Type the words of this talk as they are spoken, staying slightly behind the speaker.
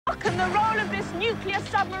lock and the role of this nuclear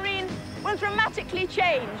submarine will dramatically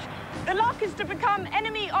change. The lock is to become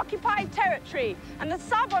enemy-occupied territory, and the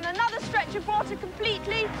sub, on another stretch of water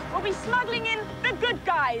completely, will be smuggling in the good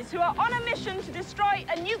guys who are on a mission to destroy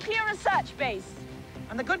a nuclear research base.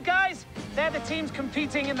 And the good guys, they're the teams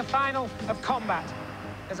competing in the final of combat.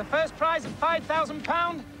 There's a first prize of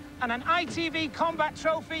 £5,000 and an ITV combat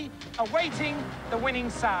trophy awaiting the winning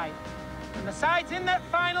side. And the sides in that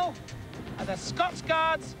final are the Scots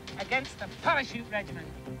Guards against the Parachute Regiment.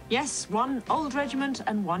 Yes, one old regiment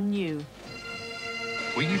and one new.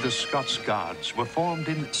 We, the Scots Guards, were formed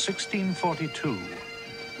in 1642.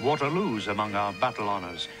 Waterloo's among our battle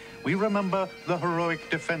honours. We remember the heroic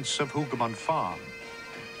defence of Hougoumont Farm.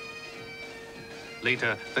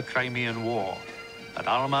 Later, the Crimean War. At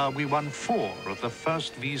Armagh, we won 4 of the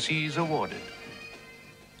first VCs awarded.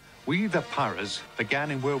 We, the Paras,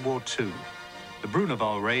 began in World War II. The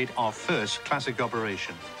Bruneval raid, our first classic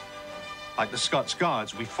operation. Like the Scots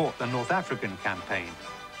Guards, we fought the North African campaign.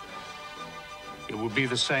 It would be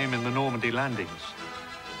the same in the Normandy landings.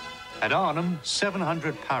 At Arnhem,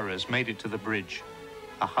 700 Paras made it to the bridge.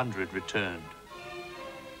 100 returned.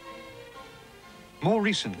 More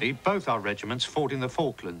recently, both our regiments fought in the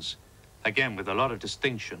Falklands. Again, with a lot of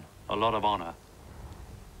distinction, a lot of honour.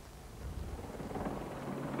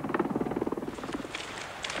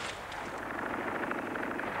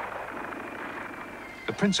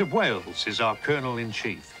 The Prince of Wales is our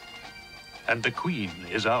Colonel-in-Chief, and the Queen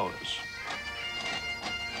is ours.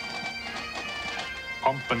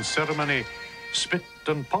 Pomp and ceremony, spit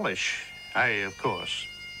and polish, aye, of course.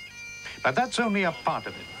 But that's only a part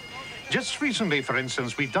of it. Just recently, for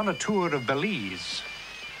instance, we've done a tour of Belize.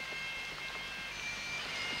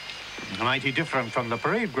 Mighty different from the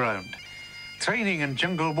parade ground. Training in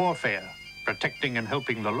jungle warfare, protecting and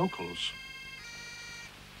helping the locals.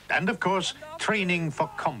 And, of course, training for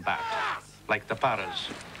combat, like the Paras.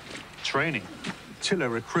 Training. Till a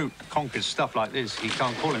recruit conquers stuff like this, he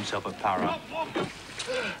can't call himself a para.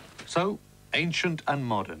 So, ancient and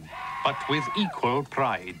modern, but with equal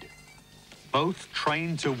pride. Both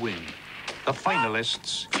trained to win. The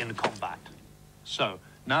finalists in combat. So,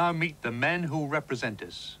 now meet the men who represent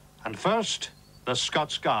us. And first, the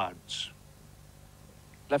Scots Guards.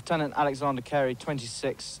 Lieutenant Alexander Carey,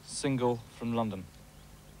 26, single, from London.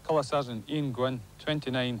 Colour Sergeant Ian Gwynn,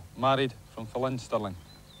 29, married, from Flin, Stirling.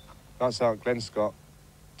 Lance Sergeant Glenn Scott,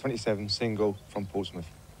 27, single, from Portsmouth.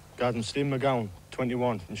 Garden Steve McGowan,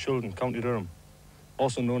 21, from Shildon, County Durham,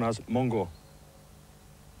 also known as Mongo.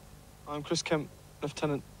 I'm Chris Kemp,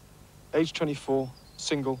 Lieutenant, age 24,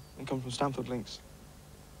 single, and come from Stamford Links.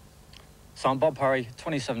 So I'm Bob Parry,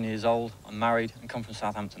 27 years old, I'm married and come from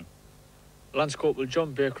Southampton. Lance Corporal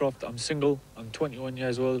John Bearcroft, I'm single, I'm 21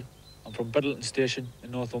 years old, I'm from Biddleton Station in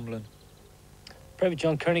Northumberland. Private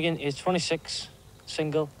John Kernigan, age 26,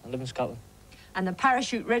 single, and live in Scotland. And the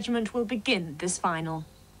Parachute Regiment will begin this final.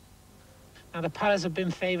 Now, the Paras have been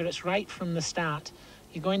favourites right from the start.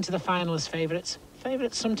 You go into the final as favourites.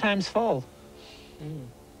 Favourites sometimes fall.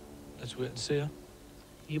 Let's wait and see, huh?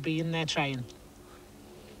 You'll be in there trying.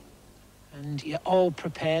 And you're all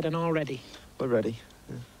prepared and all ready. We're ready.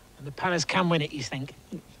 Yeah. And the Paras can win it, you think?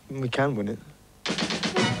 We can win it.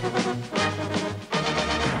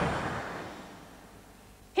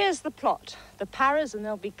 Here's the plot. The Paras, and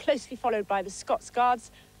they'll be closely followed by the Scots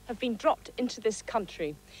Guards, have been dropped into this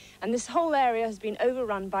country. And this whole area has been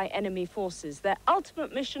overrun by enemy forces. Their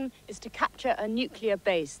ultimate mission is to capture a nuclear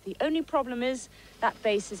base. The only problem is that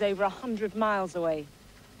base is over 100 miles away.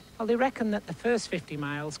 Well, they reckon that the first 50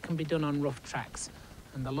 miles can be done on rough tracks.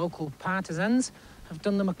 And the local partisans have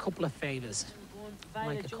done them a couple of favours,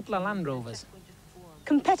 like a couple of Land Rovers.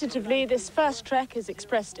 Competitively, this first trek is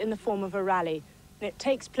expressed in the form of a rally. And it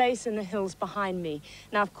takes place in the hills behind me.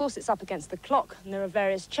 Now, of course, it's up against the clock, and there are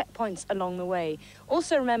various checkpoints along the way.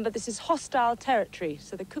 Also, remember, this is hostile territory,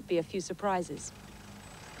 so there could be a few surprises.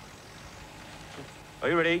 Are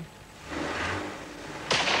you ready?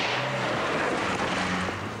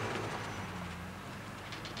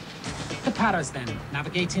 The Paras, then,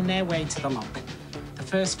 navigating their way to the lock. The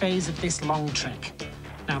first phase of this long trek.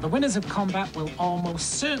 Now, the winners of combat will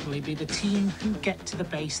almost certainly be the team who get to the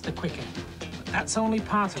base the quicker. That's only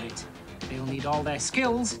part of it. They'll need all their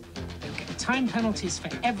skills. They'll get time penalties for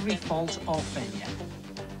every fault or failure.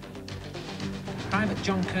 Private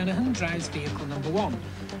John Kernahan drives vehicle number 1,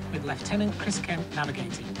 with Lieutenant Chris Kemp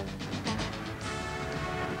navigating.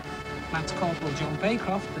 Lance Corporal John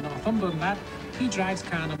Baycroft, the Northumberland lad, he drives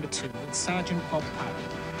car number 2 with Sergeant Bob Parry.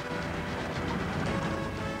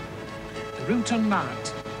 The route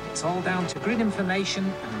unmarked. It's all down to grid information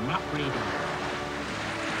and map reading.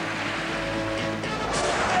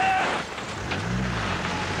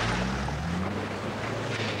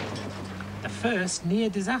 first near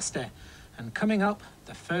disaster. And coming up,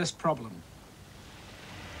 the first problem.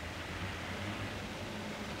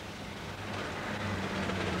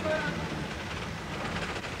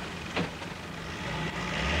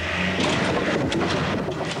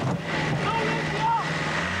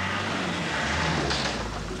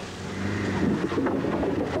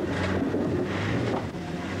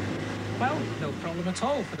 Well, no problem at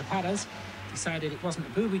all for the padders. Decided it wasn't a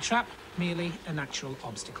booby trap, merely a natural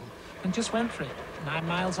obstacle, and just went for it. 9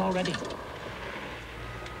 miles already.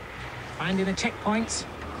 Finding the checkpoints,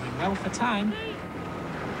 going well for time.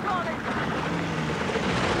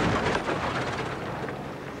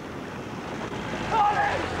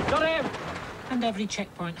 Got him! And every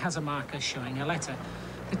checkpoint has a marker showing a letter.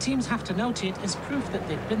 The teams have to note it as proof that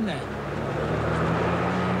they've been there.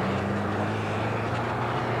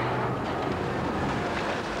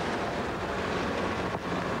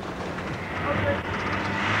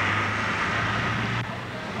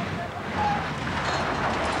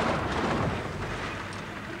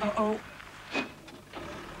 Uh-oh.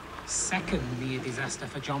 Second near disaster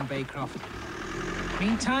for John Baycroft.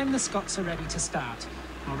 Meantime, the Scots are ready to start.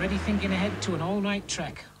 Already thinking ahead to an all-night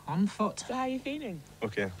trek on foot. So how are you feeling?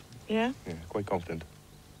 Okay. Yeah? Yeah, quite confident,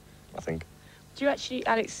 I think. Do you actually,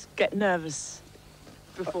 Alex, get nervous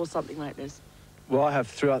before something like this? Well, I have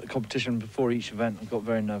throughout the competition before each event. I got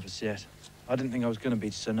very nervous, yes. I didn't think I was going to be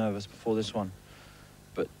so nervous before this one.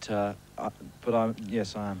 But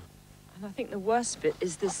yes, I am. And I think the worst bit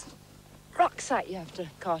is this rucksack you have to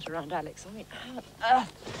cart around, Alex. I mean, how on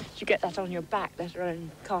earth did you get that on your back, let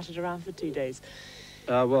alone cart it around for 2 days?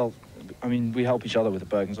 Well, I mean, we help each other with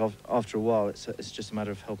the Bergens. After a while, it's just a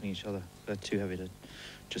matter of helping each other. They're too heavy to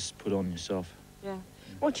just put on yourself. Yeah.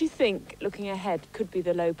 What do you think, looking ahead, could be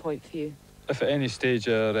the low point for you? If at any stage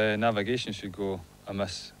our navigation should go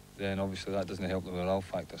amiss, then obviously that doesn't help the morale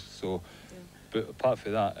factor. So, but apart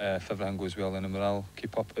from that, if everything goes well, then the morale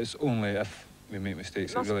keep up. It's only if we make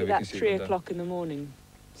mistakes that really we can see it must be that 3 o'clock in the morning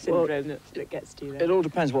syndrome that gets to you there. It all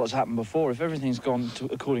depends what's happened before. If everything's gone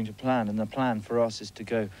according to plan, and the plan for us is to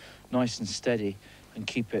go nice and steady and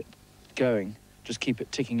keep it going, just keep it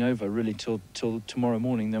ticking over really till tomorrow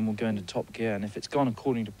morning, then we'll go into top gear. And if it's gone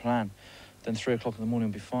according to plan, then 3 o'clock in the morning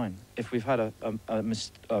will be fine. If we've had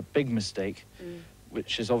a big mistake,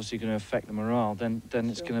 which is obviously going to affect the morale, then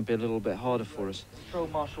it's going to be a little bit harder for us. Patrol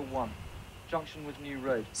Marshal 1, junction with New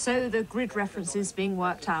Road. So the grid references being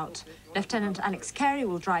worked out. Lieutenant Alex Carey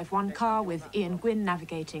will drive one car with Ian Gwynn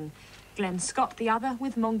navigating. Glenn Scott the other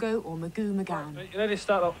with Mongo or Magoo McGowan. Right, you ready to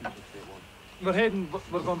start up? We're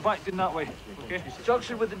going back down that way, okay?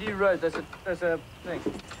 Junction with the New Road, there's a thing.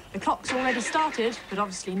 The clock's already started, but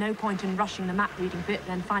obviously no point in rushing the map reading bit,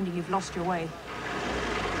 then finding you've lost your way.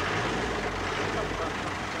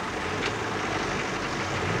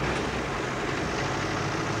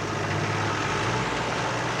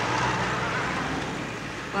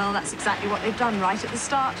 Well, that's exactly what they've done right at the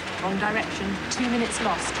start. Wrong direction, 2 minutes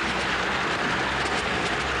lost.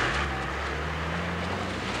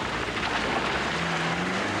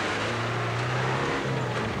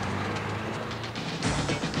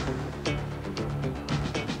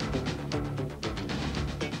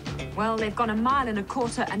 Well, they've gone 1.25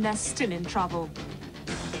 miles and they're still in trouble.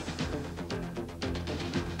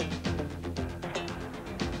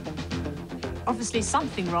 Obviously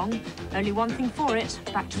something wrong, only one thing for it,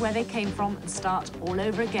 back to where they came from and start all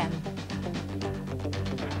over again.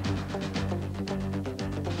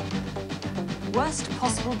 Worst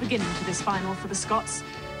possible beginning to this final for the Scots.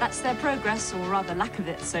 That's their progress, or rather lack of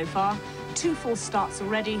it so far. 2 false starts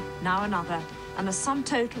already, now another. And the sum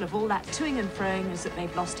total of all that toing and froing is that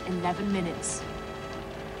they've lost 11 minutes.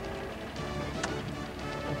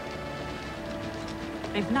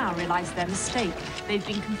 They've now realised their mistake. They've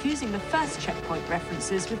been confusing the first checkpoint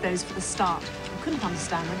references with those for the start and couldn't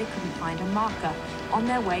understand why they couldn't find a marker. On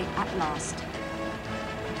their way at last.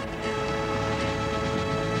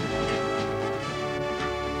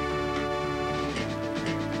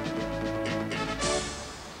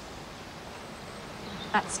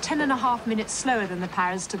 That's 10.5 minutes slower than the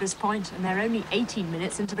Paras to this point, and they're only 18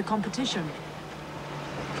 minutes into the competition.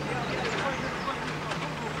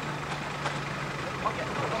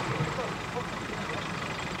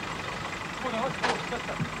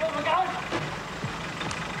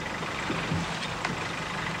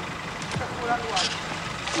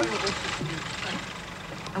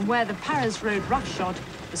 And where the Paras rode roughshod,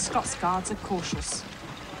 the Scots guards are cautious.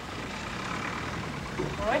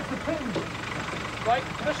 All right, the pin. Right,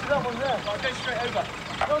 push that one there. I'll go straight over.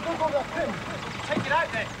 No, don't go that pin. Take it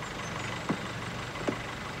out then.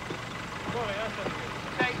 Sorry, that's it.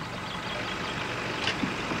 Okay.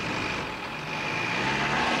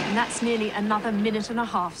 And that's nearly another minute and a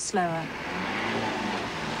half slower.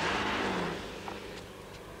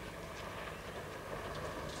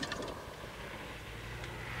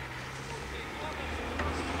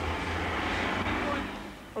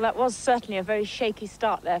 Well, that was certainly a very shaky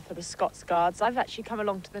start there for the Scots Guards. I've actually come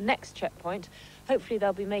along to the next checkpoint. Hopefully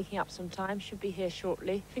they'll be making up some time, should be here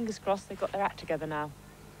shortly. Fingers crossed they've got their act together now.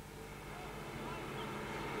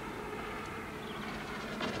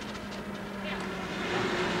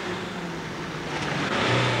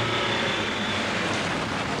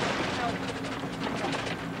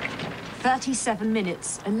 "37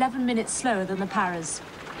 minutes, 11 minutes slower than the Paras.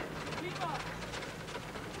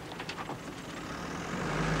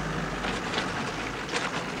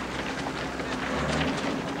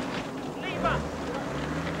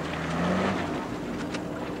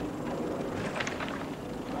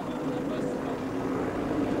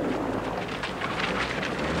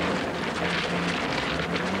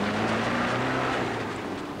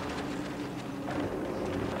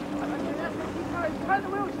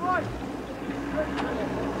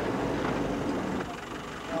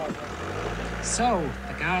 So,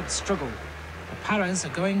 the guards struggle. The Paras are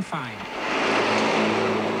going fine.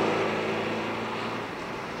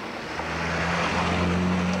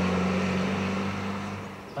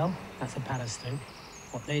 Well, that's the Paras through.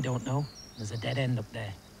 What they don't know, there's a dead end up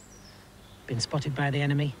there. Been spotted by the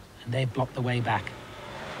enemy, and they've blocked the way back.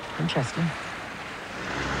 Interesting.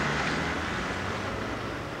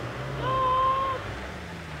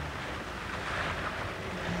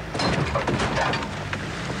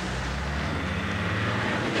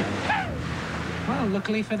 Well,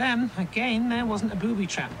 luckily for them, again, there wasn't a booby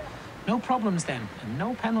trap. No problems then, and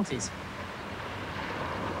no penalties.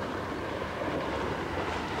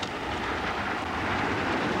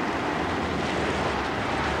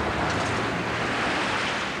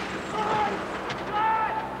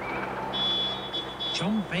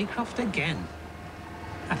 John Baycroft again.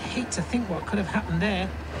 I'd hate to think what could have happened there.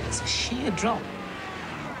 It's a sheer drop.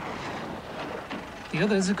 The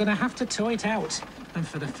others are going to have to tow it out. And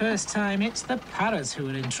for the first time, it's the Paras who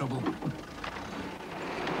are in trouble.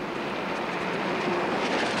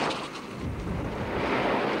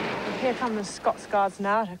 Here come the Scots Guards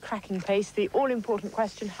now at a cracking pace. The all-important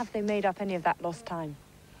question, have they made up any of that lost time?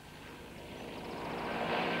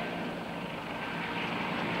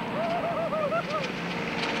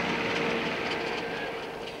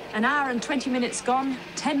 An hour and 20 minutes gone,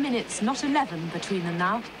 10 minutes, not 11, between them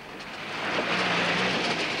now.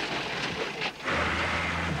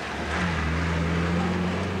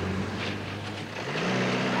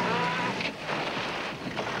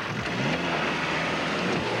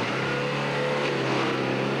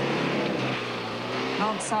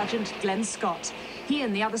 Sergeant Glenn Scott. He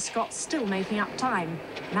and the other Scots still making up time.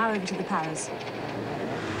 Now over to the Paras.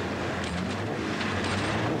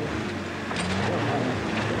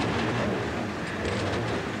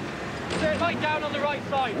 Right down on the right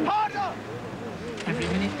side. Harder! Every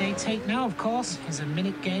minute they take now, of course, is a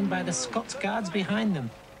minute gained by the Scots Guards behind them.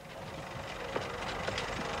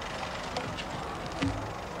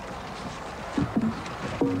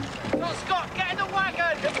 No, Scott, get in the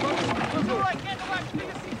wagon! It's all right, get in the wagon, get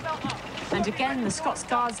your seatbelt up. And again, the Scots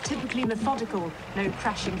Guards typically methodical. No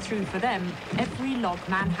crashing through for them. Every log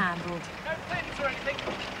manhandled. No pins or anything.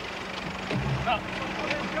 No.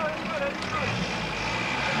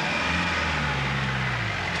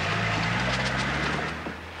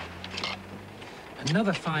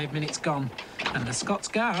 Another 5 minutes gone, and the Scots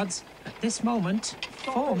Guards, at this moment,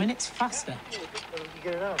 4 minutes faster.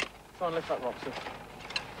 Get it out. Try and lift that rock, sir.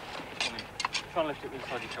 Try and lift it with the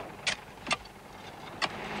side of your shoulder.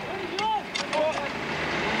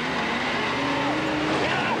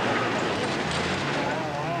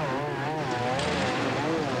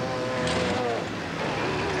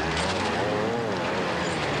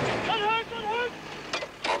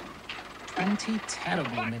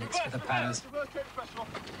 Terrible minutes for the Paras.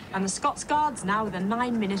 And the Scots Guards now with a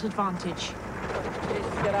 9-minute advantage.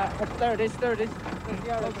 There it is, there it is.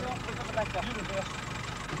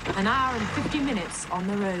 An hour and 50 minutes on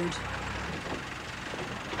the road.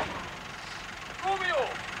 Romeo!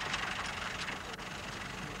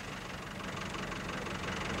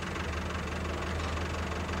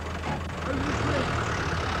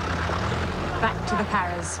 Back to the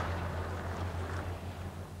Paras.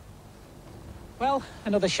 Well,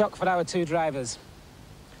 another shock for our two drivers.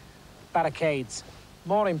 Barricades.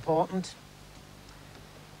 More important,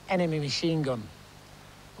 enemy machine gun.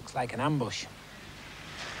 Looks like an ambush.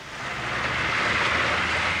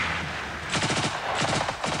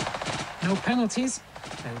 No penalties.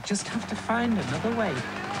 They'll just have to find another way.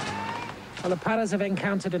 Well, the Paras have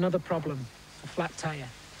encountered another problem, a flat tyre.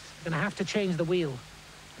 They're going to have to change the wheel,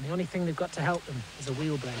 and the only thing they've got to help them is a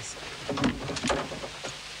wheel brace.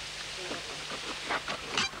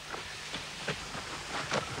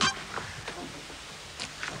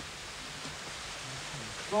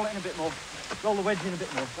 Roll it in a bit more. Roll the wedge in a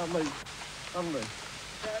bit more. That'll move. That'll move.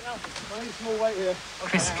 I need some more weight here.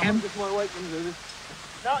 Chris Kemp. Just my weight can do this.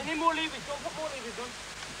 No, I need more levers. Don't put more levers on.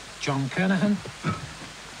 John Kernahan.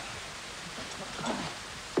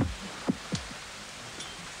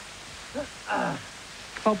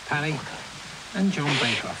 Bob Parry and John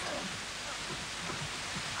Baycroft.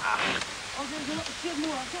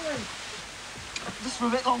 Just for a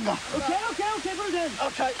bit longer. Okay, put it in.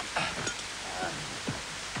 Okay.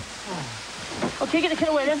 Okay, get the kid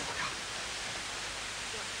away then.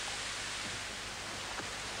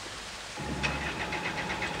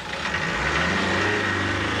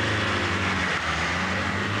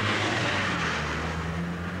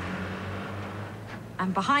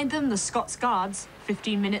 And behind them, the Scots Guards,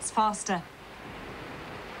 15 minutes faster.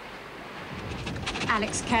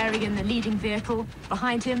 Alex Carey in the leading vehicle.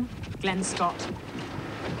 Behind him, Glenn Scott.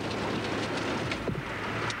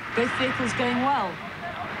 Both vehicles going well.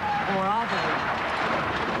 Or are they?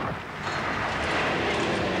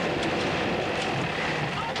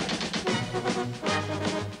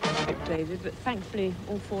 David, but thankfully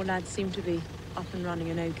all four lads seem to be up and running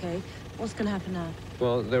and okay. What's going to happen now?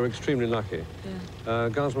 Well, they were extremely lucky. Yeah.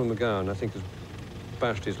 Gosman McGowan, I think, has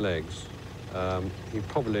bashed his legs. He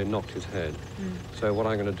probably knocked his head. So what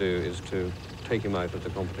I'm going to do is to take him out of the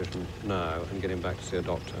competition now and get him back to see a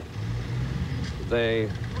doctor. They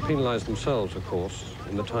penalise themselves, of course,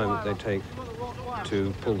 in the time that they take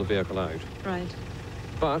to pull the vehicle out. Right.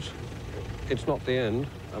 But it's not the end.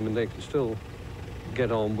 I mean, they can still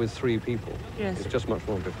get on with 3 people. Yes. It's just much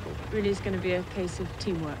more difficult. Really is going to be a case of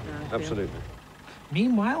teamwork now, I feel. Absolutely.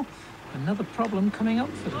 Meanwhile, another problem coming up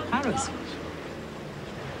for the Paras.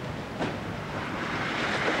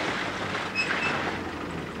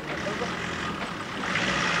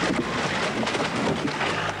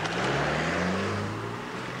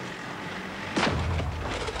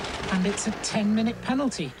 And it's a 10-minute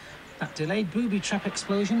penalty. That delayed booby trap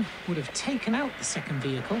explosion would have taken out the second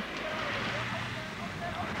vehicle.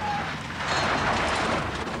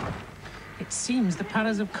 It seems the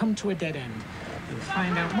Paras have come to a dead end. We'll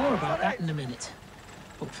find out more about that in a minute.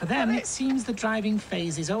 But for them, it seems the driving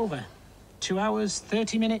phase is over. 2 hours,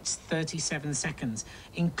 30 minutes, 37 seconds,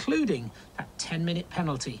 including that 10-minute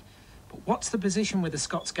penalty. But what's the position with the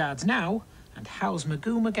Scots Guards now, and how's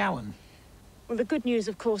Magoo McGowan? Well, the good news,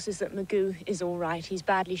 of course, is that Magoo is all right. He's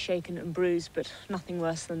badly shaken and bruised, but nothing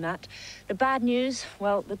worse than that. The bad news,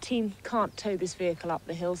 well, the team can't tow this vehicle up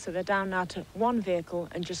the hill, so they're down now to 1 vehicle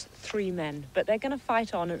and just 3 men. But they're going to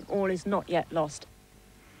fight on, and all is not yet lost.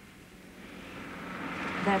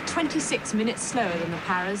 They're 26 minutes slower than the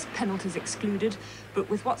Paras, penalties excluded. But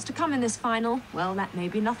with what's to come in this final, well, that may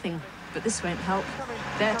be nothing. But this won't help.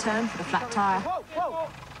 Their turn for the flat tyre.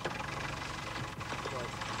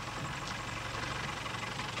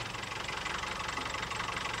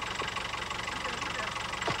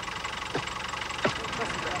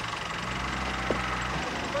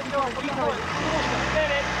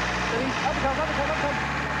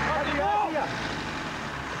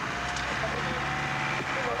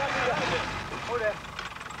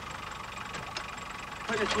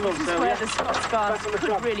 This is where the Scots Guards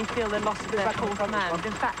could really feel the loss of their fourth man. But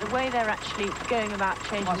in fact, the way they're actually going about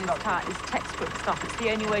changing this tyre is textbook stuff. It's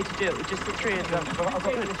the only way to do it with just the 3 of them. I've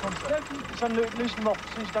got this one, sir. Son, loosen them off.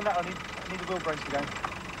 As soon as you've done that, I need the wheel brace again.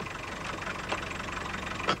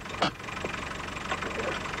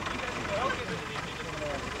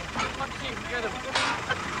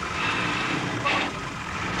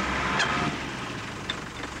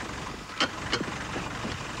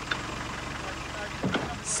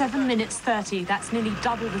 7 minutes 30. That's nearly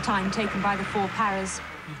double the time taken by the 4 Paras.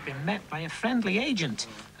 We've been met by a friendly agent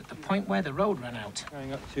at the point where the road ran out.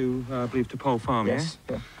 Going up to, I believe, to Pole Farm, Yes.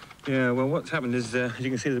 Yeah? Yeah, well, what's happened is, as you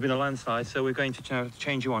can see, there's been a landslide, so we're going to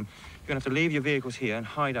change you on. You're going to have to leave your vehicles here and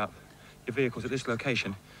hide up your vehicles at this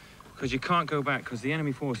location, because you can't go back, because the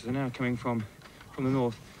enemy forces are now coming from the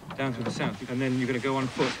north down to the south, and then you're going to go on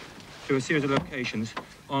foot through a series of locations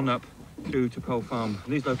on up through to Pole Farm.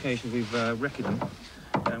 These locations, we've recce'd them,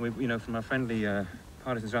 and we've, you know, from our friendly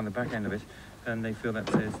partisans around the back end of it, and they feel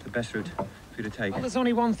that's the best route for you to take. Well, there's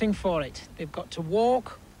only one thing for it. They've got to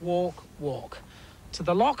walk, walk, walk to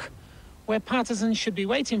the lock, where partisans should be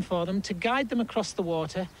waiting for them to guide them across the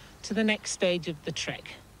water to the next stage of the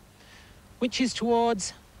trek, which is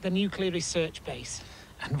towards the nuclear research base.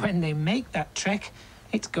 And when they make that trek,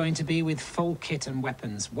 It's going to be with full kit and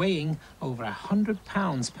weapons, weighing over 100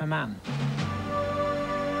 pounds per man.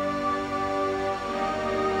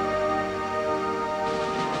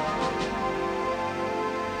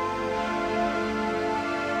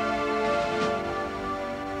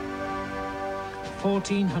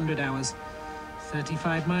 $1,400 hours,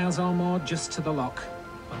 35 miles or more just to the lock.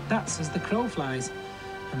 But that's as the crow flies.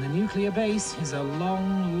 And the nuclear base is a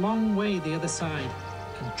long, long way the other side,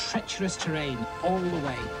 and treacherous terrain all the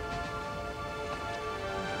way.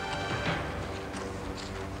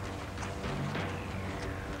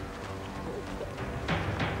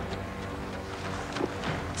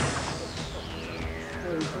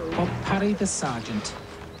 Bob Parry, the sergeant,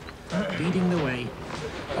 leading the way,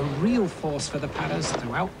 a real force for the Paras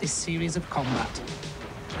throughout this series of combat.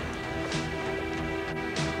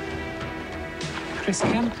 Chris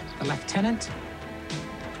Kemp, the lieutenant,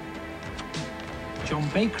 John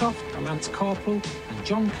Baycroft, the lance corporal, and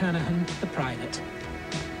John Kernahan, the private.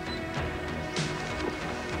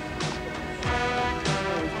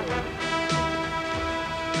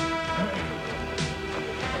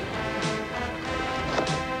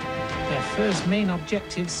 Their first main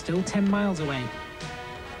objective still 10 miles away.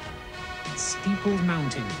 Steeples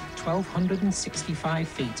Mountain, 1,265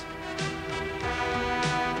 feet.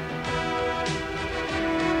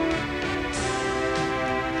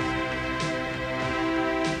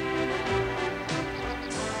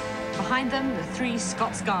 Behind them, the 3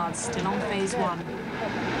 Scots Guards, still on phase 1.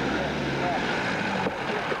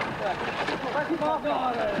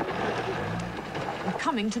 And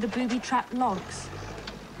coming to the booby-trapped logs.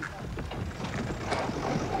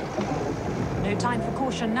 No time for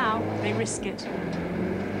caution now, they risk it.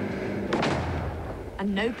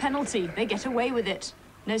 And no penalty, they get away with it.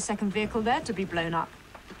 No second vehicle there to be blown up.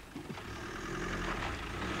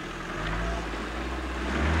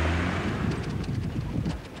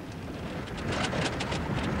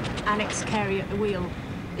 Alex Carey at the wheel.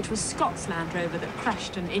 It was Scott's Land Rover that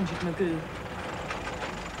crashed and injured Magoo.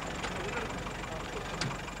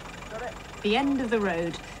 The end of the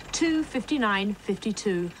road,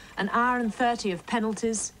 2:59.52, an hour and 30 of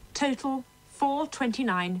penalties, total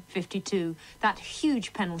 4:29.52. That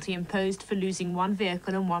huge penalty imposed for losing 1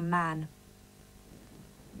 vehicle and 1 man.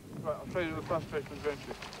 Right, I'll tell you the fast vehicle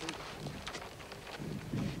adventure.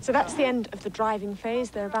 So that's the end of the driving phase.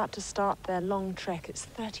 They're about to start their long trek. It's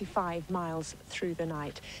 35 miles through the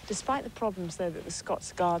night. Despite the problems, though, that the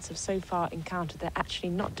Scots Guards have so far encountered, they're actually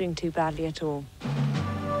not doing too badly at all.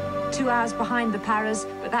 2 hours behind the Paras,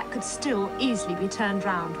 but that could still easily be turned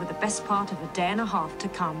round with the best part of a day and a half to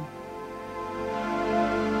come.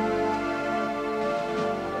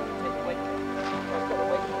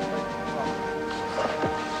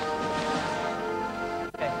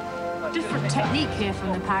 Different technique here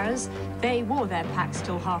from the Paras. They wore their packs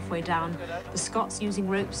till halfway down. The Scots using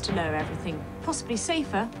ropes to lower everything. Possibly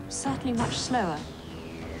safer, certainly much slower.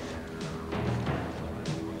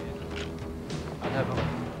 I know, but I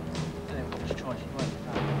don't know what to try. It's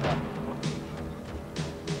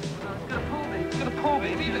gonna pull me. It's gonna pull me.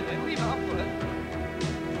 Leave it up for it.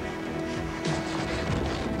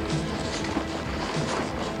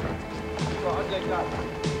 Right, I'll go that.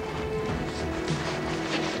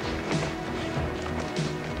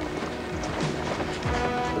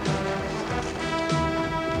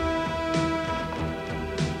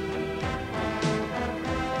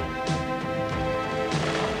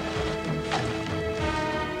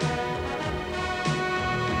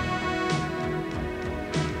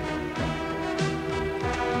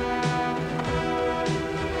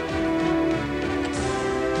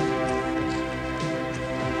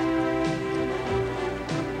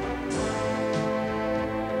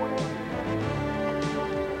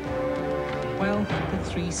 Well, the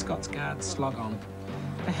 3 Scots Guards slog on.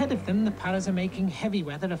 Ahead of them, the Paras are making heavy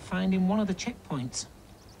weather of finding one of the checkpoints.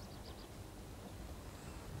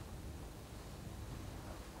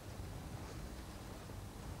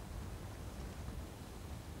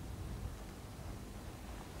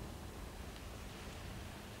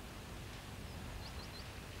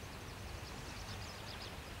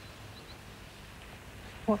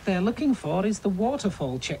 What they're looking for is the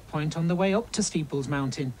waterfall checkpoint on the way up to Steeples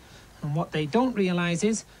Mountain. And what they don't realise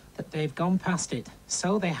is that they've gone past it,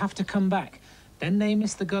 so they have to come back. Then they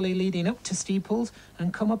miss the gully leading up to Steeples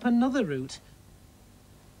and come up another route.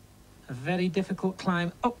 A very difficult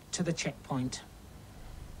climb up to the checkpoint.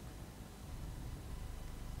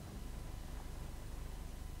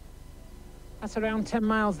 That's around 10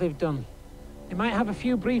 miles they've done. They might have a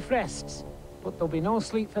few brief rests, but there'll be no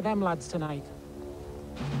sleep for them lads tonight.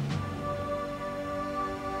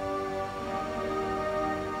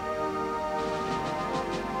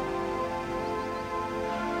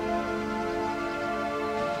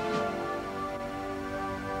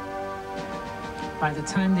 By the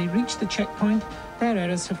time they reach the checkpoint, their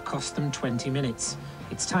errors have cost them 20 minutes.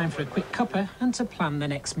 It's time for a quick cuppa and to plan the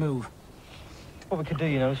next move. What we could do,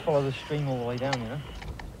 you know, is follow the stream all the way down, you know?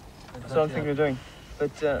 That's what I'm thinking of doing.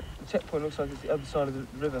 But the checkpoint looks like it's the other side of the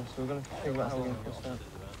river, so we're going to think about how we're going to cross that.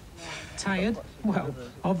 Tired? Well,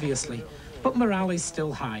 obviously. But morale is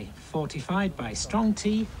still high, fortified by strong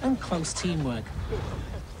tea and close teamwork.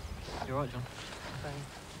 You're right, John.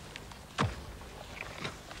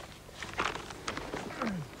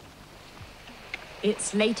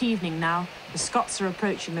 It's late evening now. The Scots are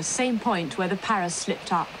approaching the same point where the Paras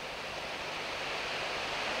slipped up.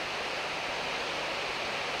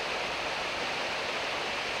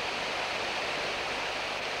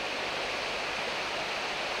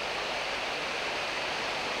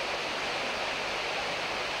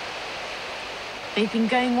 They've been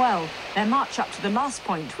going well. Their march up to the last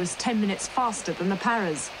point was 10 minutes faster than the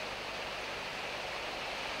Paras.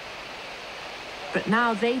 But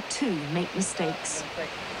now they too make mistakes.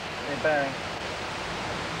 They're bearing.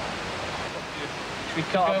 Should we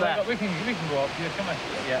cut up that? We can go up here, come on.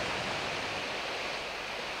 Yeah.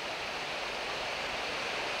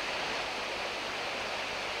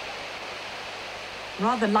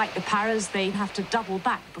 Rather like the Paras, they have to double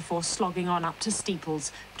back before slogging on up to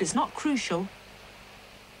Steeples. But it's not crucial.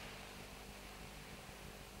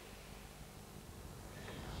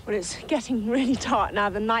 Well, it's getting really dark now,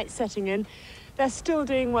 the night's setting in. They're still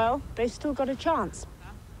doing well. They've still got a chance.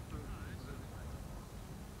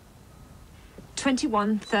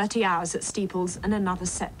 30 hours at Steeples and another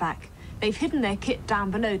setback. They've hidden their kit down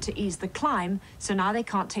below to ease the climb, so now they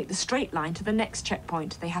can't take the straight line to the next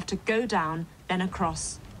checkpoint. They have to go down, then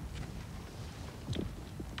across.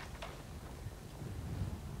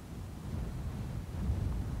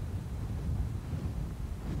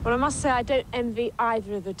 Well, I must say I don't envy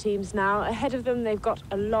either of the teams now. Ahead of them, they've got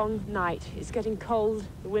a long night. It's getting cold,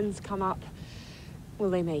 the winds come up. Will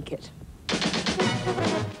they make it?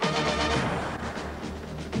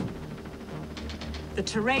 The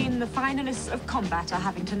terrain the finalists of combat are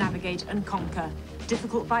having to navigate and conquer.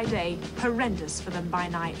 Difficult by day, horrendous for them by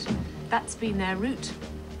night. That's been their route.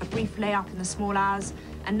 A brief lay-up in the small hours,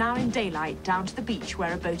 and now in daylight down to the beach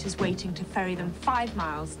where a boat is waiting to ferry them 5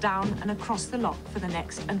 miles down and across the loch for the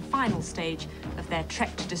next and final stage of their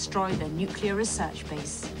trek to destroy their nuclear research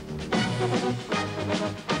base.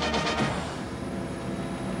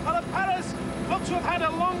 Well, the Paras look to have had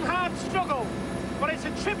a long, hard struggle, but it's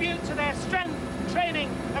a tribute to their strength, training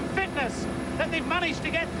and fitness that they've managed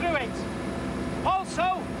to get through it.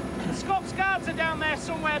 Also, the Scots Guards are down there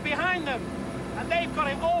somewhere behind them, and they've got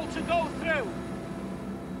it all to go through.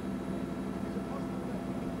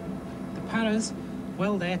 The Paras,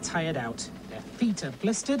 well, they're tired out. Their feet are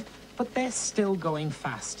blistered, but they're still going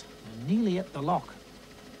fast. They're nearly at the loch.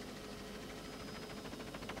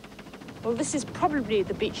 Well, this is probably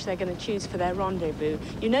the beach they're going to choose for their rendezvous.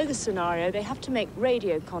 You know the scenario. They have to make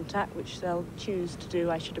radio contact, which they'll choose to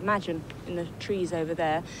do, I should imagine, in the trees over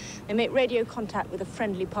there. They make radio contact with a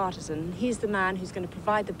friendly partisan. He's the man who's going to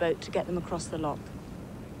provide the boat to get them across the loch.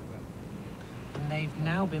 And they've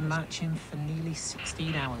now been marching for nearly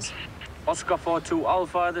 16 hours. Oscar 42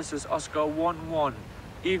 Alpha, this is Oscar 11.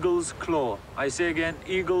 Eagle's Claw. I say again,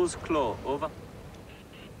 Eagle's Claw. Over.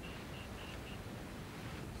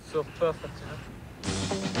 So perfect, you know?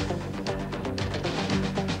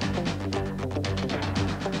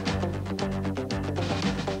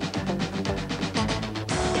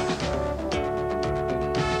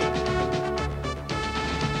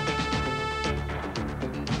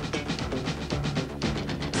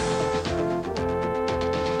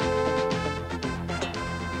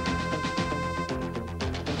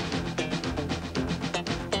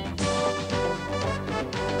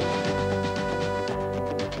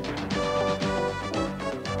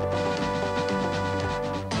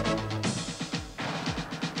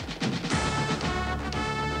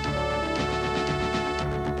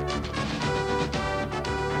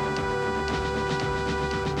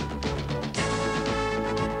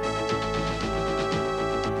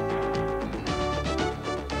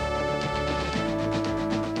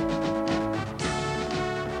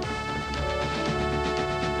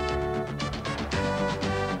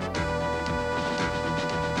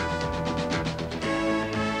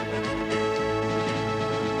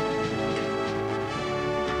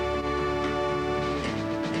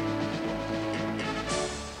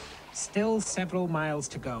 Still several miles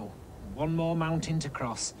to go. One more mountain to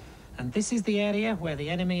cross. And this is the area where the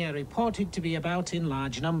enemy are reported to be about in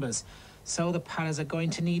large numbers. So the Paras are going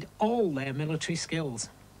to need all their military skills.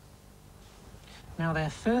 Now, their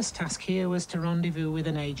first task here was to rendezvous with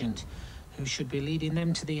an agent. who should be leading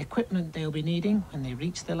them to the equipment they'll be needing when they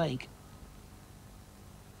reach the lake.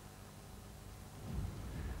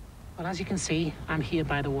 Well, as you can see, I'm here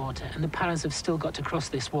by the water, and the paras have still got to cross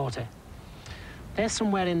this water. They're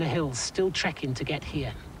somewhere in the hills, still trekking to get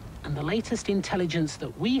here. And the latest intelligence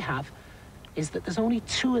that we have is that there's only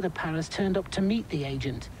 2 of the paras turned up to meet the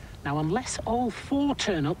agent. Now, unless all 4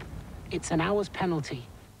 turn up, it's an hour's penalty.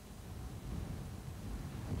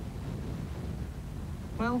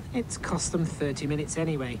 Well, it's cost them 30 minutes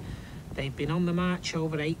anyway. They've been on the march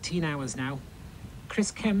over 18 hours now.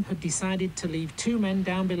 Chris Kemp had decided to leave 2 men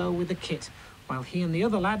down below with the kit, while he and the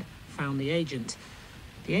other lad found the agent.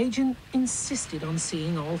 The agent insisted on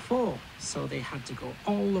seeing all 4, so they had to go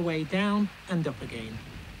all the way down and up again.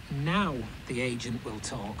 Now the agent will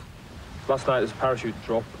talk. Last night there's a parachute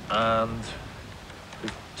drop, and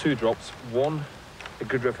there's 2 drops. One at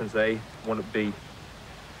grid reference A, one at B.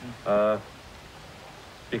 The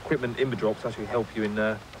equipment in the drops actually help you in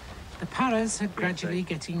there. The paras are gradually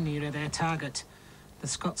getting nearer their target. The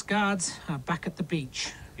Scots Guards are back at the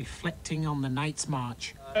beach, reflecting on the night's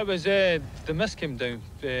march. It was, the mist came down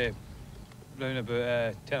round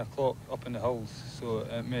about 10 o'clock up in the hills, so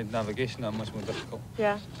it made navigation that much more difficult.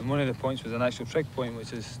 Yeah. And one of the points was an actual trig point,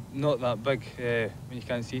 which is not that big when you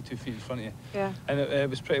can't see 2 feet in front of you. Yeah. And it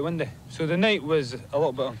was pretty windy. So the night was a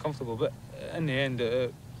little bit uncomfortable, but in the end,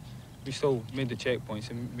 we still made the checkpoints,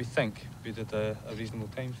 and we think we did a reasonable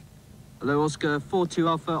time. Hello, Oscar 42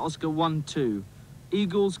 Alpha, Oscar 12.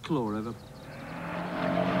 Eagles Claw, over.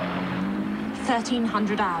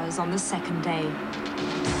 1,300 hours on the second day.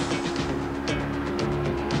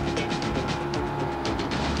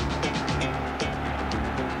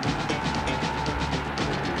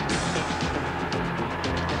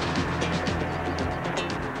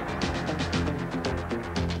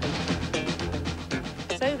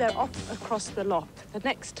 So they're off across the loch. The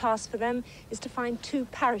next task for them is to find 2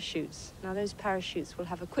 parachutes. Now, those parachutes will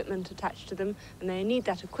have equipment attached to them, and they need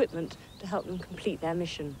that equipment to help them complete their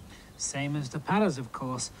mission. Same as the paras, of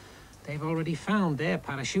course. They've already found their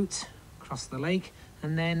parachutes across the lake,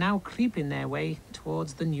 and they're now creeping their way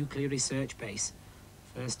towards the nuclear research base.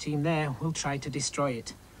 First team there will try to destroy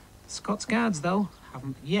it. The Scots Guards, though,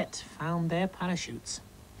 haven't yet found their parachutes.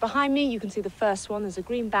 Behind me, you can see the first one. There's a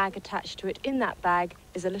green bag attached to it. In that bag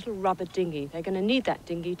is a little rubber dinghy. They're going to need that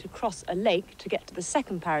dinghy to cross a lake to get to the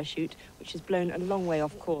second parachute, which is blown a long way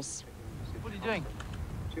off course. What are you doing?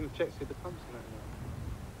 Just going to check see the pumps and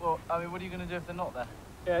that. Well, I mean, what are you going to do if they're not there?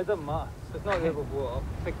 Yeah, it doesn't matter. It's not able to blow up.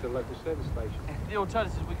 Take it to the local service station. The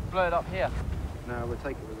alternative is we can blow it up here. No, we'll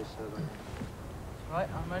take it with us, survey. Right,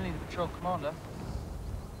 I'm only the patrol commander.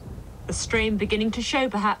 The strain beginning to show,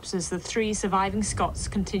 perhaps, as the 3 surviving Scots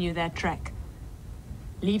continue their trek,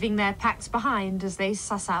 leaving their packs behind as they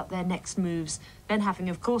suss out their next moves, then having,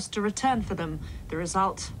 of course, to return for them. The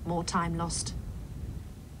result, more time lost.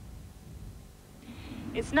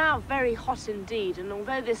 It's now very hot indeed, and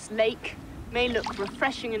although this lake may look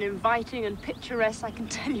refreshing and inviting and picturesque, I can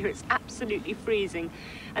tell you it's absolutely freezing.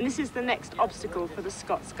 And this is the next obstacle for the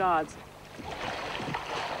Scots Guards.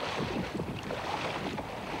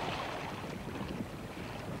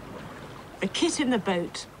 The kit in the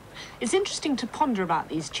boat. It's interesting to ponder about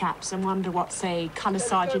these chaps and wonder what, say, Colour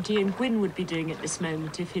Sergeant Ian Gwynn would be doing at this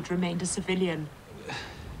moment if he'd remained a civilian.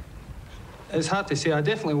 It's hard to say. I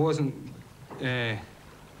definitely wasn't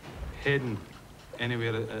heading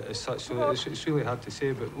anywhere as such, so it's really hard to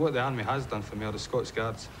say. But what the Army has done for me, or the Scots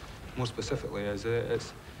Guards more specifically, is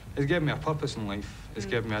it's given me a purpose in life. It's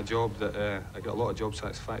given me a job that I get a lot of job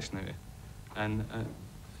satisfaction out of. And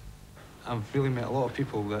I've really met a lot of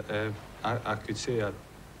people that I could say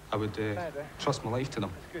I would trust my life to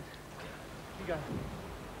them. That's good. You go.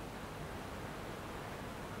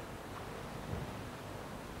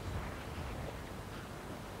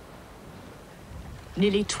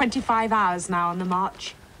 Nearly 25 hours now on the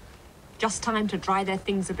march. Just time to dry their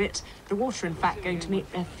things a bit. The water, in fact, going to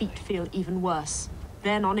make their feet feel even worse.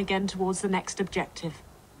 Then on again towards the next objective.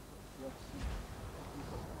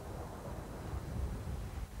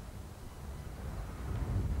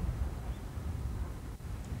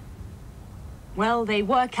 Well, they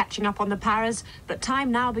were catching up on the paras, but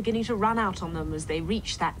time now beginning to run out on them as they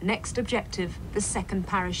reach that next objective, the second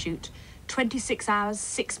parachute. 26 hours,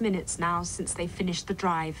 6 minutes now since they finished the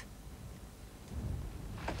drive.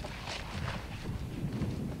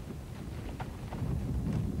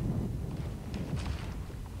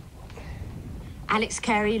 Alex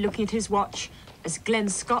Carey looking at his watch as Glenn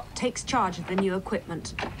Scott takes charge of the new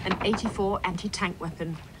equipment, an 84 anti-tank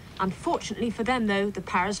weapon. Unfortunately for them, though, the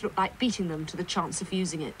paras look like beating them to the chance of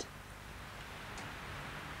using it.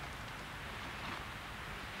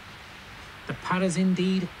 Paras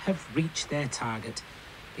indeed have reached their target,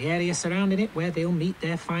 the area surrounding it where they'll meet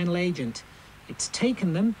their final agent. It's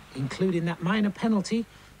taken them, including that minor penalty,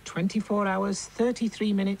 24 hours,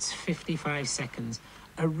 33 minutes, 55 seconds.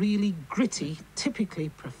 A really gritty, typically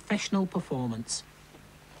professional performance.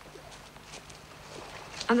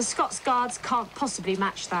 And the Scots Guards can't possibly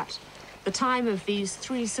match that. The time of these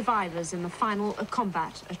 3 survivors in the final of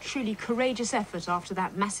combat, a truly courageous effort after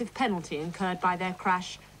that massive penalty incurred by their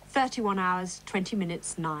crash, 31 hours, 20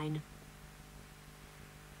 minutes, 9.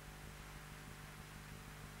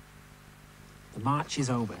 The march is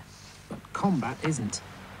over, but combat isn't.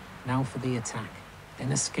 Now for the attack,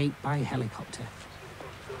 then escape by helicopter.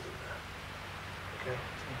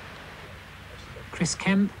 Chris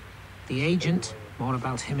Kemp, the agent, more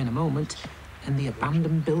about him in a moment, and the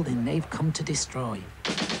abandoned building they've come to destroy.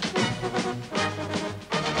 The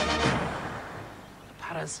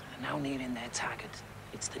Paras are now nearing their target.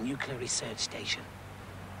 It's the nuclear research station.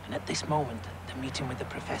 And at this moment, they're meeting with the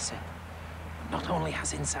professor, who not only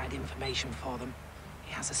has inside information for them,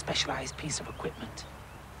 he has a specialized piece of equipment.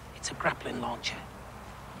 It's a grappling launcher,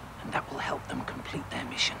 and that will help them complete their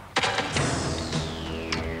mission.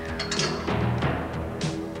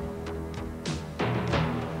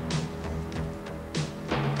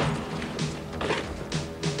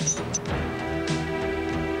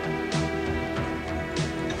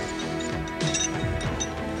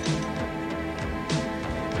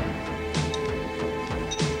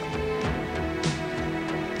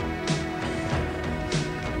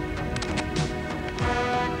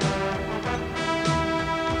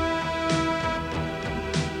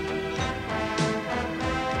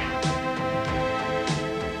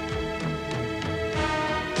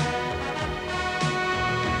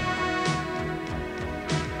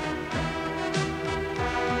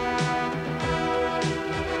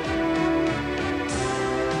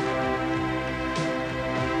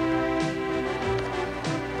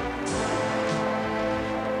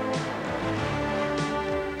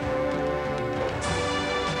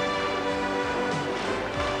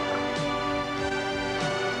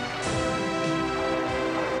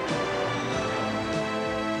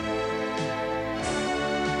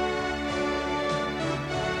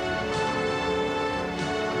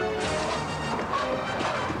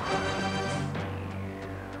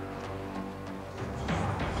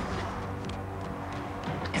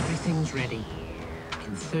 Everything's ready.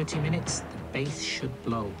 In 30 minutes, the base should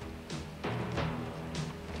blow.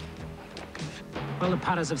 Well, the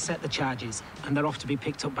Paras have set the charges, and they're off to be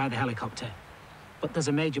picked up by the helicopter. But there's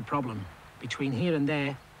a major problem. Between here and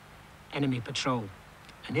there, enemy patrol.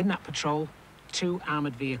 And in that patrol, 2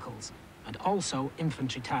 armoured vehicles, and also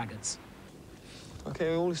infantry targets. Okay,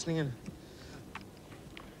 we're all listening in.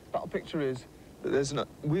 Battle picture is that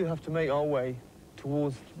we have to make our way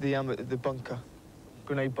towards the bunker,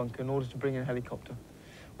 grenade bunker, in order to bring in a helicopter.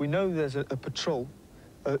 We know there's a patrol,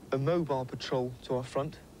 a mobile patrol to our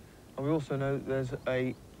front, and we also know there's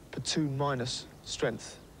a platoon minus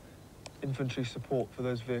strength infantry support for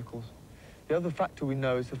those vehicles. The other factor we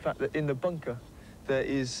know is the fact that in the bunker there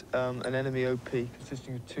is an enemy OP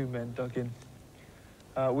consisting of 2 men dug in.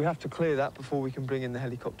 We have to clear that before we can bring in the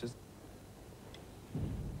helicopters.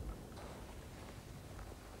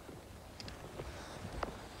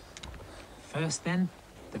 First, then,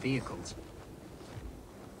 the vehicles.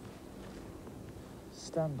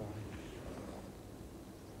 Stand by.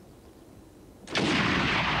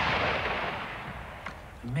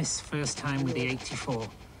 A miss first time with the 84.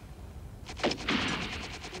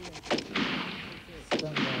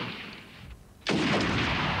 Stand by.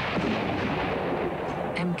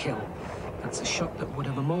 M-kill. That's a shot that would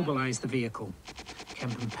have immobilized the vehicle.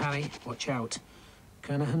 Kemp and Parry, watch out.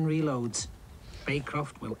 Kernahan reloads.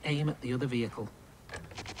 Baycroft will aim at the other vehicle.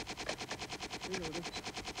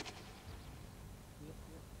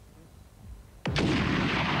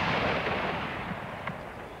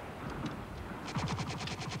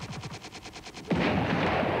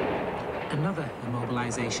 Another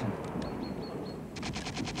immobilization.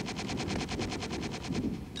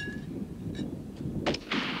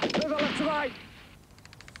 Move on left to right.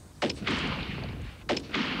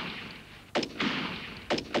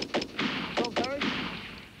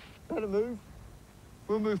 Better move.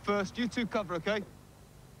 We'll move first. You 2 cover, okay?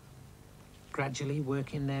 Gradually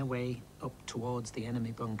working their way up towards the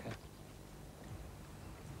enemy bunker.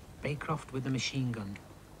 Baycroft with the machine gun,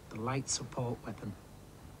 the light support weapon.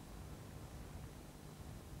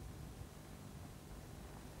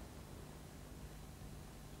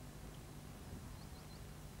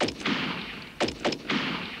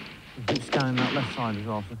 Keep scanning that left side as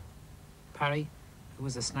well, sir. Parry, who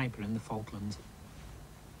was a sniper in the Falklands.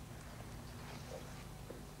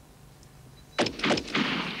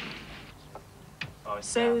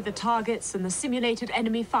 So the targets and the simulated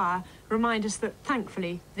enemy fire remind us that,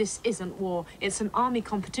 thankfully, this isn't war. It's an army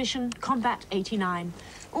competition, Combat 89.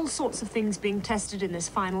 All sorts of things being tested in this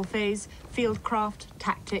final phase: fieldcraft,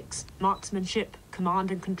 tactics, marksmanship,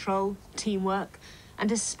 command and control, teamwork,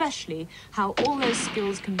 and especially how all those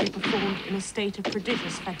skills can be performed in a state of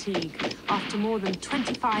prodigious fatigue after more than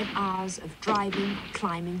 25 hours of driving,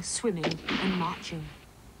 climbing, swimming and marching.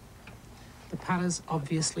 The paras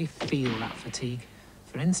obviously feel that fatigue.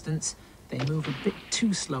 For instance, they move a bit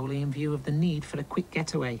too slowly in view of the need for a quick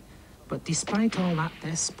getaway. But despite all that,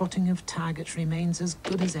 their spotting of targets remains as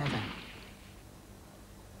good as ever.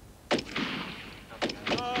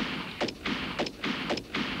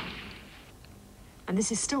 And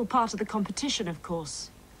this is still part of the competition, of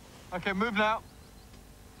course. Okay, move now.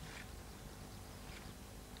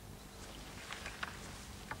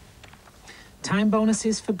 Time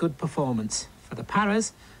bonuses for good performance. For the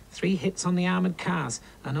paras, 3 hits on the armoured cars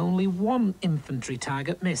and only 1 infantry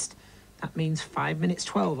target missed. That means 5 minutes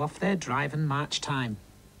 12 off their drive and march time.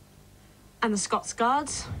 And the Scots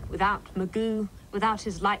Guards, without Magoo, without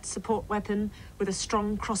his light support weapon, with a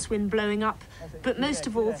strong crosswind blowing up, but most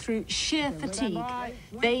of all through sheer fatigue,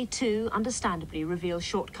 they too, understandably, reveal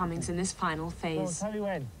shortcomings in this final phase. Tell me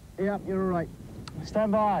when. Yep, you're all right.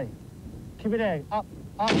 Stand by. Keep it there. Up,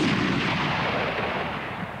 up.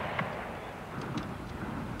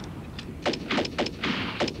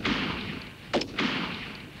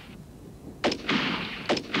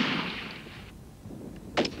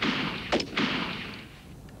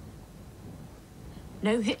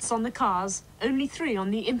 No hits on the cars, only 3 on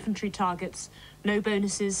the infantry targets. No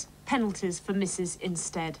bonuses, penalties for misses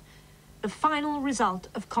instead. The final result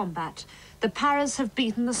of combat. The paras have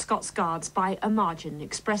beaten the Scots Guards by a margin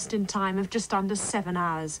expressed in time of just under 7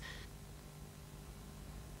 hours.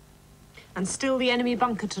 And still the enemy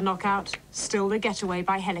bunker to knock out, still the getaway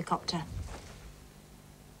by helicopter.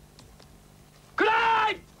 Good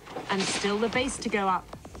night! And still the base to go up.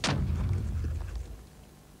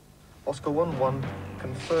 Oscar 1-1,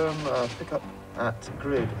 confirm pickup at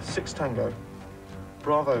grid 6 Tango.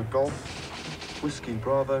 Bravo Golf, Whiskey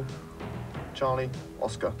Bravo, Charlie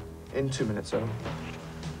Oscar, in 2 minutes over.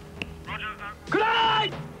 Good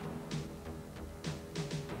night!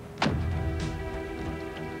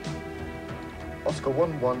 Oscar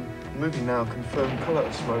 1-1, moving now, confirm colour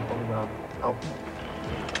of smoke on the ground. Out.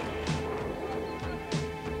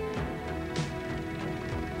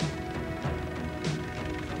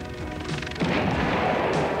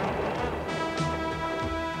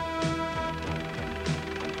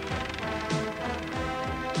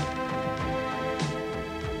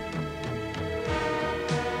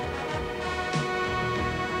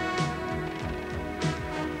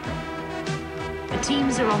 The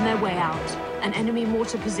teams are on their way out. An enemy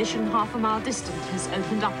mortar position half a mile distant has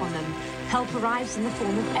opened up on them. Help arrives in the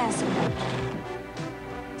form of air support.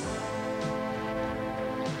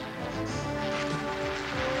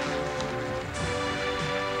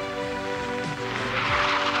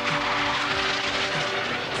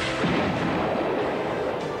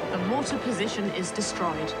 The mortar position is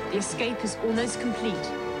destroyed. The escape is almost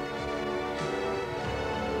complete.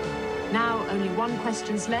 Now only one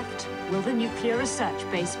question's left. Will the nuclear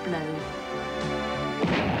research base blow?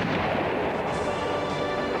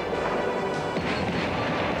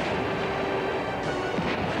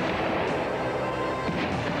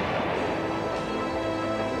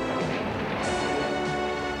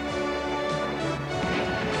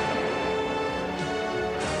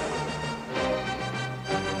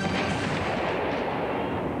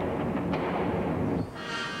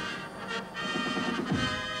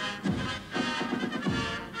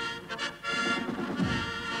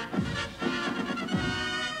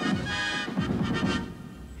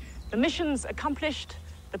 The mission's accomplished,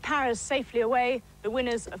 the paras safely away, the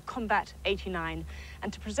winners of Combat 89.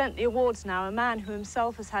 And to present the awards now, a man who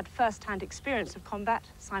himself has had first-hand experience of combat,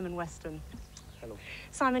 Simon Weston. Hello.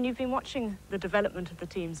 Simon, you've been watching the development of the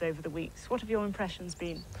teams over the weeks. What have your impressions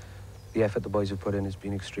been? The effort the boys have put in has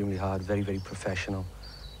been extremely hard, very, very professional.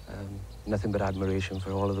 Nothing but admiration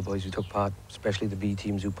for all of the boys who took part, especially the B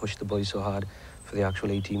teams who pushed the boys so hard for the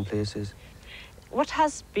actual 18 places. What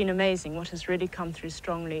has been amazing, what has really come through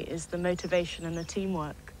strongly, is the motivation and the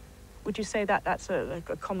teamwork. Would you say that that's a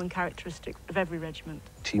common characteristic of every regiment?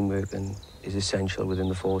 Teamwork is essential within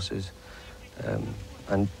the forces.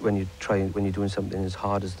 And when you're doing something as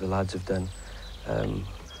hard as the lads have done,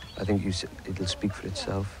 I think it'll speak for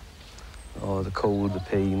itself. Oh, the cold, the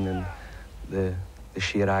pain, and the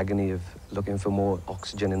sheer agony of looking for more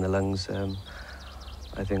oxygen in the lungs.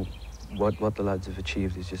 I think what the lads have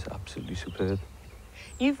achieved is just absolutely superb.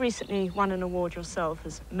 You've recently won an award yourself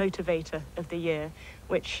as Motivator of the Year,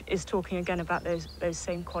 which is talking again about those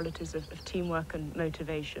same qualities of teamwork and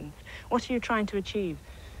motivation. What are you trying to achieve?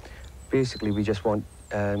 Basically, we just want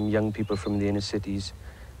young people from the inner cities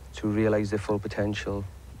to realise their full potential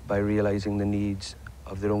by realising the needs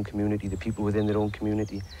of their own community, the people within their own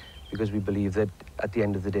community, because we believe that at the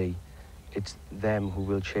end of the day, it's them who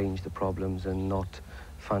will change the problems and not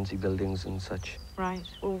fancy buildings and such. Right.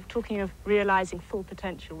 Well, talking of realising full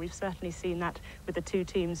potential, we've certainly seen that with the two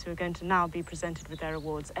teams who are going to now be presented with their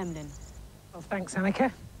awards. Emlyn. Well, thanks,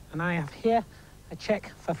 Annika. And I have here a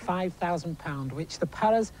cheque for £5,000, which the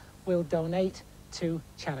Paras will donate to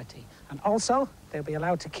charity. And also, they'll be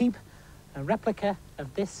allowed to keep a replica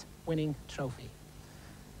of this winning trophy.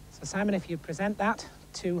 So, Simon, if you present that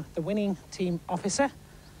to the winning team officer,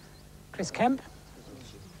 Chris Kemp.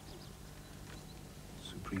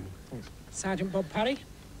 Supreme. Sergeant Bob Parry. There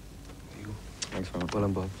you go. Thanks very much. Well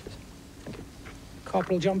done, Bob. Cheers. Thank you.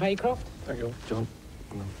 Corporal John Baycroft. Thank you. John.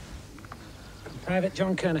 No. Private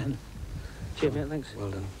John Kernahan. Cheers, mate. Thanks.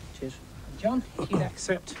 Well done. Cheers. John, if you'd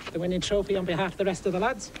accept the winning trophy on behalf of the rest of the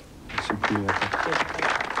lads. Supreme.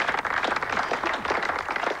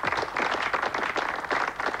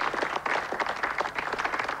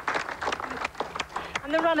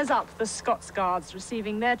 And the runners-up, the Scots Guards,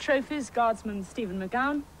 receiving their trophies, Guardsman Stephen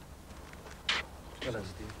McGowan. Well done,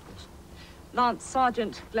 Steve. Lance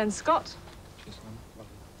Sergeant Glenn Scott. Cheers,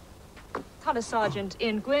 Simon. Colour Sergeant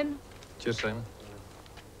Ian Gwynn. Cheers, Simon.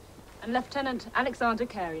 And Lieutenant Alexander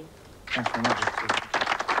Carey. Thanks very much.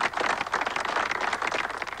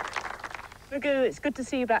 Magoo, it's good to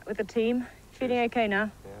see you back with the team. Feeling okay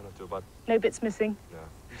now? Yeah, not too bad. No bits missing? No,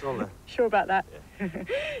 it's all there. Sure about that? Yeah.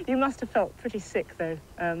 You must have felt pretty sick, though,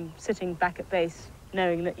 sitting back at base,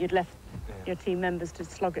 knowing that you'd left your team members to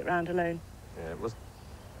slog it round alone. Yeah, it was...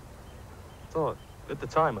 at the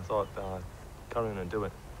time, I thought, carry on and do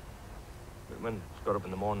it. But when I got up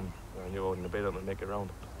in the morning, I knew I wasn't going to be able to make it round.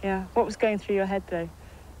 Yeah. What was going through your head, though?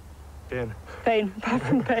 Pain. Pain, apart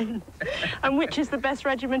from pain. And which is the best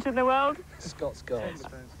regiment in the world? Scots Guards.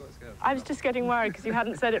 I was just getting worried because you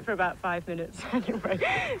hadn't said it for about 5 minutes. Anyway,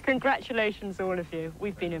 congratulations, all of you.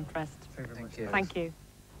 We've been impressed. Thank you. Thank you.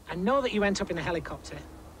 I know that you went up in a helicopter,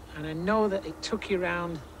 and I know that it took you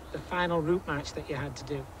round the final route march that you had to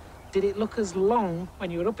do. Did it look as long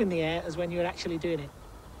when you were up in the air as when you were actually doing it?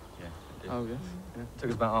 Yeah, it did. Oh, yes. Yeah. It took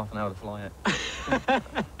us about half an hour to fly it.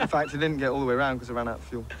 In fact, I didn't get all the way around because I ran out of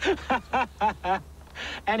fuel.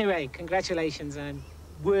 Anyway, congratulations and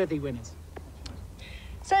worthy winners.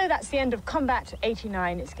 So that's the end of Combat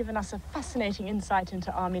 89. It's given us a fascinating insight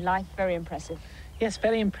into Army life. Very impressive. Yes,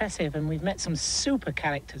 very impressive, and we've met some super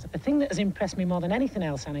characters. The thing that has impressed me more than anything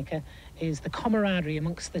else, Annika, is the camaraderie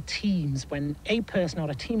amongst the teams. When a person or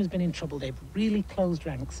a team has been in trouble, they've really closed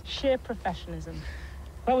ranks. Sheer professionalism.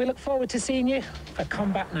 Well, we look forward to seeing you for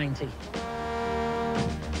Combat 90.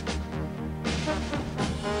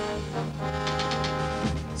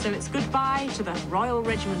 So it's goodbye to the Royal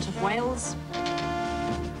Regiment of Wales.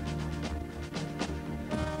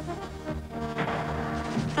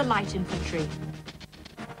 The Light Infantry.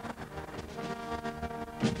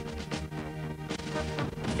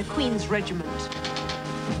 The Queen's Regiment.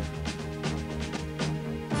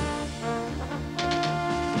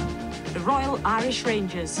 The Royal Irish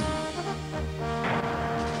Rangers.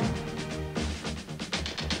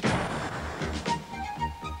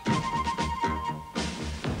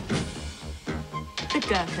 The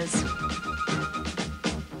Gurkhas.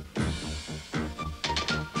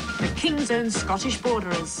 The King's Own Scottish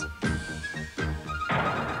Borderers.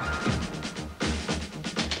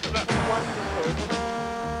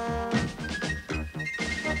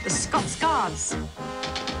 The Scots Guards.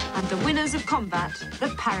 And the winners of combat, the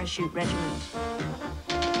Parachute Regiment.